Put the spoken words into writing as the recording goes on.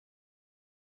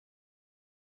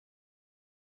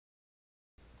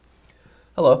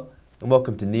Hello, and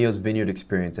welcome to n.io's Vineyard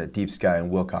Experience at Deep Sky in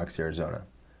Willcox, Arizona.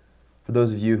 For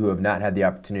those of you who have not had the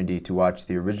opportunity to watch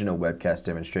the original webcast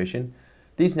demonstration,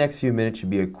 these next few minutes should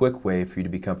be a quick way for you to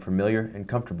become familiar and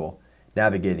comfortable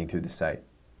navigating through the site.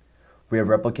 We have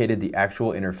replicated the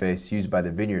actual interface used by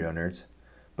the vineyard owners,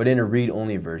 but in a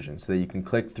read-only version so that you can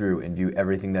click through and view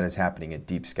everything that is happening at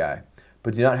Deep Sky,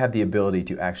 but do not have the ability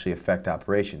to actually affect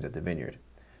operations at the vineyard.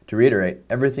 To reiterate,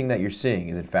 everything that you're seeing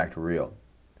is in fact real.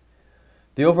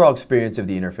 The overall experience of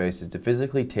the interface is to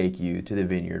physically take you to the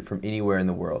vineyard from anywhere in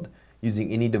the world using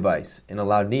any device and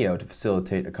allow n.io to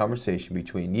facilitate a conversation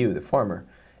between you, the farmer,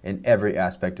 and every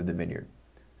aspect of the vineyard.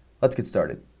 Let's get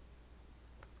started.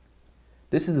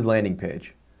 This is the landing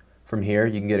page. From here,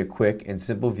 you can get a quick and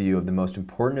simple view of the most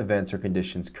important events or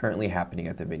conditions currently happening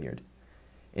at the vineyard.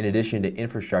 In addition to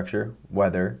infrastructure,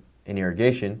 weather, and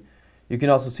irrigation, you can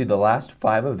also see the last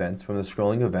 5 events from the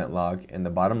scrolling event log in the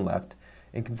bottom left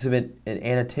and can submit an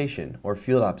annotation or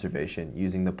field observation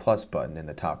using the plus button in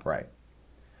the top right.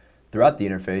 Throughout the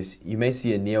interface, you may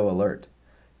see a n.io alert.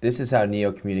 This is how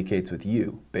n.io communicates with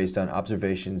you based on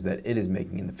observations that it is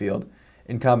making in the field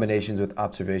in combinations with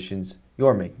observations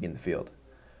you're making in the field.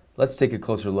 Let's take a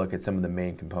closer look at some of the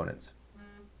main components.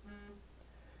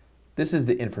 This is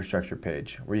the infrastructure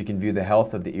page where you can view the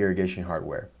health of the irrigation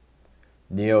hardware.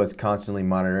 n.io is constantly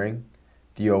monitoring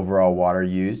the overall water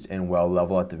used and well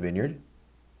level at the vineyard,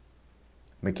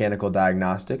 mechanical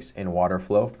diagnostics and water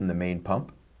flow from the main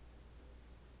pump,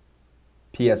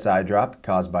 PSI drop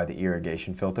caused by the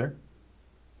irrigation filter,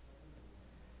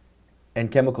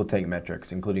 and chemical tank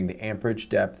metrics including the amperage,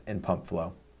 depth, and pump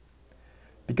flow.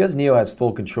 Because n.io has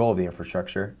full control of the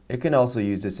infrastructure, it can also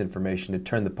use this information to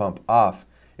turn the pump off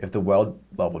if the well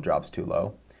level drops too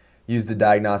low, use the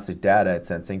diagnostic data it's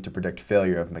sensing to predict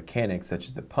failure of mechanics such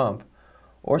as the pump,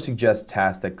 or suggest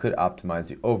tasks that could optimize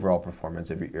the overall performance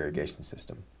of your irrigation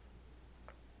system.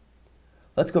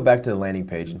 Let's go back to the landing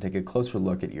page and take a closer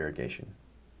look at irrigation.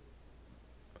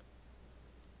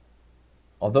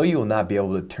 Although you will not be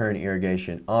able to turn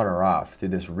irrigation on or off through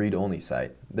this read-only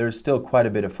site, there is still quite a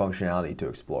bit of functionality to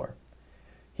explore.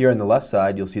 Here on the left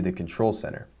side, you'll see the Control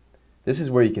Center. This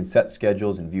is where you can set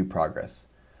schedules and view progress.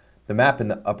 The map in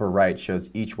the upper right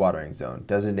shows each watering zone,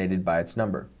 designated by its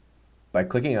number. By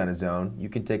clicking on a zone, you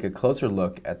can take a closer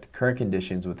look at the current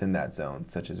conditions within that zone,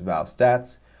 such as valve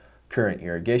stats, current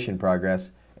irrigation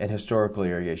progress, and historical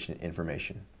irrigation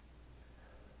information.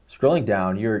 Scrolling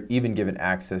down, you're even given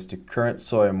access to current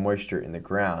soil moisture in the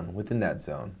ground within that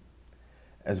zone,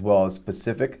 as well as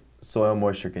specific soil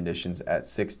moisture conditions at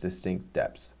 6 distinct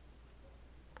depths.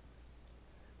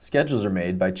 Schedules are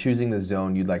made by choosing the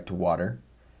zone you'd like to water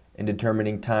and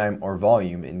determining time or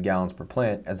volume in gallons per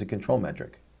plant as a control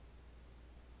metric.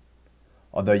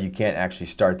 Although you can't actually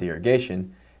start the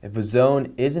irrigation, if a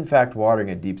zone is in fact watering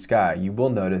at Deep Sky, you will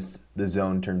notice the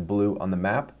zone turn blue on the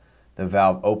map, the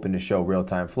valve open to show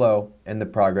real-time flow, and the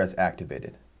progress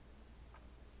activated.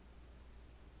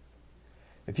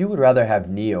 If you would rather have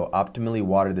n.io optimally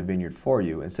water the vineyard for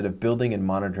you instead of building and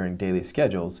monitoring daily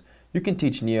schedules, you can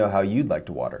teach n.io how you'd like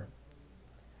to water.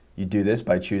 You do this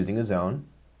by choosing a zone,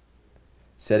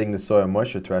 setting the soil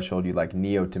moisture threshold you'd like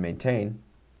n.io to maintain,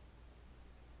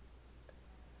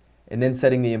 and then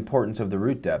setting the importance of the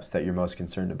root depths that you're most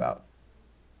concerned about.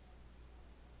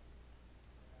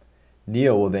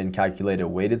 n.io will then calculate a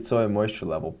weighted soil moisture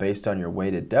level based on your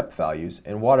weighted depth values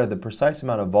and water the precise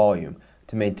amount of volume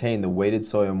to maintain the weighted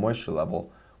soil moisture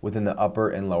level within the upper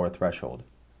and lower threshold.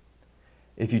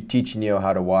 If you teach n.io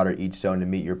how to water each zone to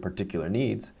meet your particular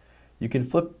needs, you can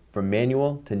flip from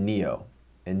manual to n.io,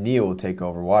 and n.io will take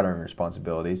over watering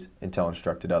responsibilities until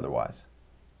instructed otherwise.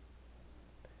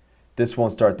 This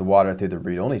won't start the water through the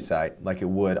read-only site like it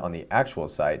would on the actual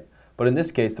site, but in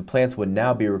this case the plants would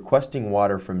now be requesting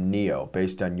water from n.io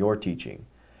based on your teaching.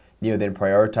 n.io then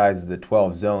prioritizes the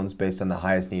 12 zones based on the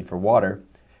highest need for water,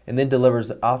 and then delivers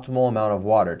the optimal amount of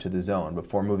water to the zone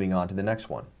before moving on to the next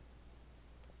one.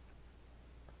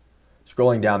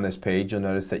 Scrolling down this page, you'll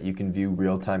notice that you can view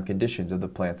real-time conditions of the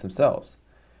plants themselves.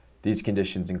 These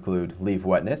conditions include leaf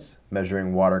wetness,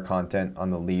 measuring water content on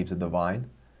the leaves of the vine,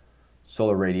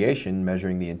 solar radiation,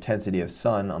 measuring the intensity of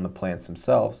sun on the plants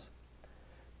themselves,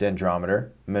 dendrometer,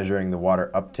 measuring the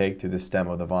water uptake through the stem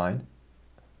of the vine,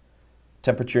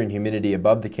 temperature and humidity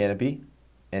above the canopy,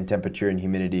 and temperature and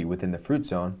humidity within the fruit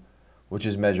zone, which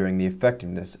is measuring the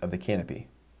effectiveness of the canopy.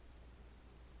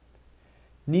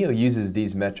 n.io uses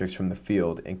these metrics from the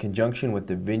field in conjunction with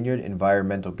the vineyard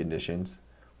environmental conditions,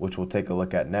 which we'll take a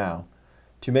look at now,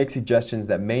 to make suggestions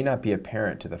that may not be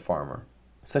apparent to the farmer,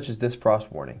 such as this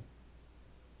frost warning.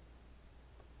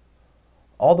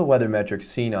 All the weather metrics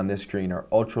seen on this screen are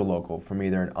ultra-local from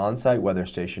either an on-site weather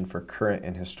station for current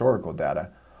and historical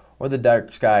data or the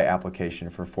dark sky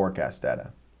application for forecast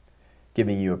data,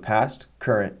 giving you a past,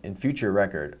 current, and future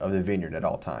record of the vineyard at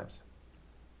all times.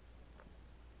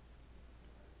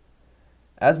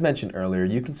 As mentioned earlier,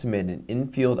 you can submit an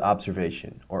in-field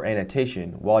observation or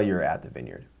annotation while you're at the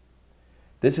vineyard.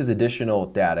 This is additional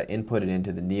data inputted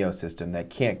into the n.io system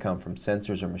that can't come from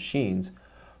sensors or machines,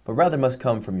 but rather must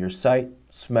come from your sight,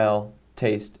 smell,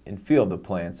 taste, and feel of the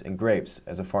plants and grapes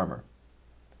as a farmer.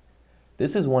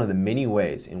 This is one of the many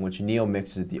ways in which n.io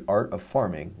mixes the art of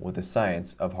farming with the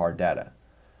science of hard data.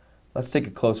 Let's take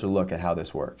a closer look at how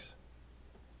this works.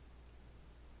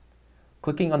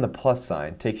 Clicking on the plus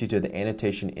sign takes you to the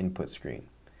annotation input screen.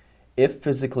 If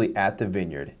physically at the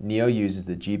vineyard, n.io uses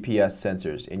the GPS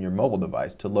sensors in your mobile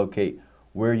device to locate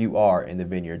where you are in the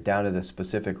vineyard down to the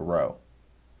specific row.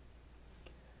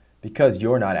 Because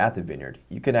you're not at the vineyard,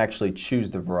 you can actually choose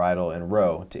the varietal and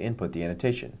row to input the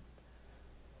annotation.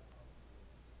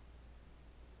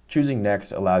 Choosing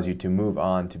Next allows you to move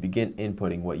on to begin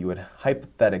inputting what you would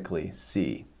hypothetically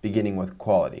see, beginning with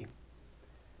quality.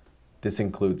 This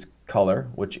includes color,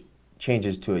 which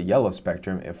changes to a yellow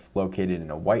spectrum if located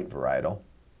in a white varietal,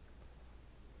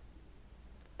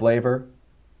 flavor,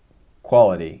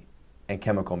 quality, and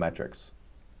chemical metrics.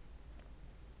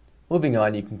 Moving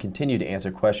on, you can continue to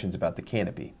answer questions about the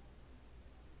canopy,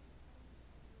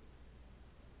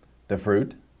 the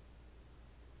fruit,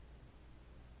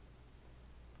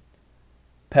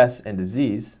 pests and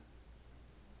disease,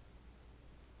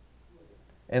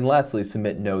 and lastly,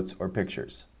 submit notes or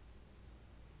pictures.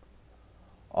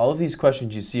 All of these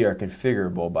questions you see are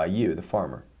configurable by you, the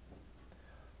farmer.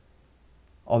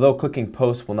 Although clicking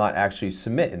Post will not actually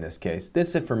submit in this case,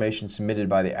 this information submitted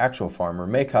by the actual farmer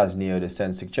may cause n.io to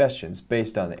send suggestions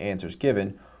based on the answers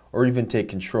given, or even take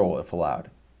control if allowed.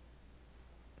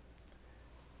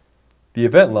 The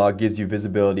event log gives you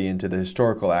visibility into the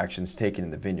historical actions taken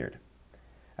in the vineyard.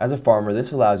 As a farmer,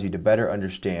 this allows you to better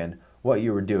understand what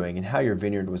you were doing and how your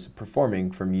vineyard was performing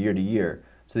from year to year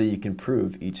so that you can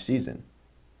improve each season.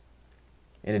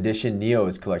 In addition, n.io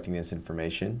is collecting this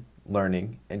information,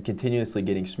 learning, and continuously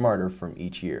getting smarter from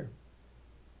each year.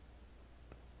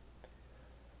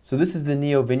 So this is the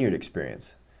n.io Vineyard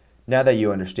Experience. Now that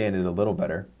you understand it a little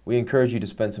better, we encourage you to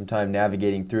spend some time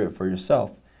navigating through it for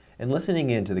yourself and listening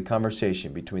in to the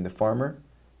conversation between the farmer,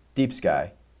 Deep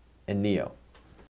Sky, and n.io.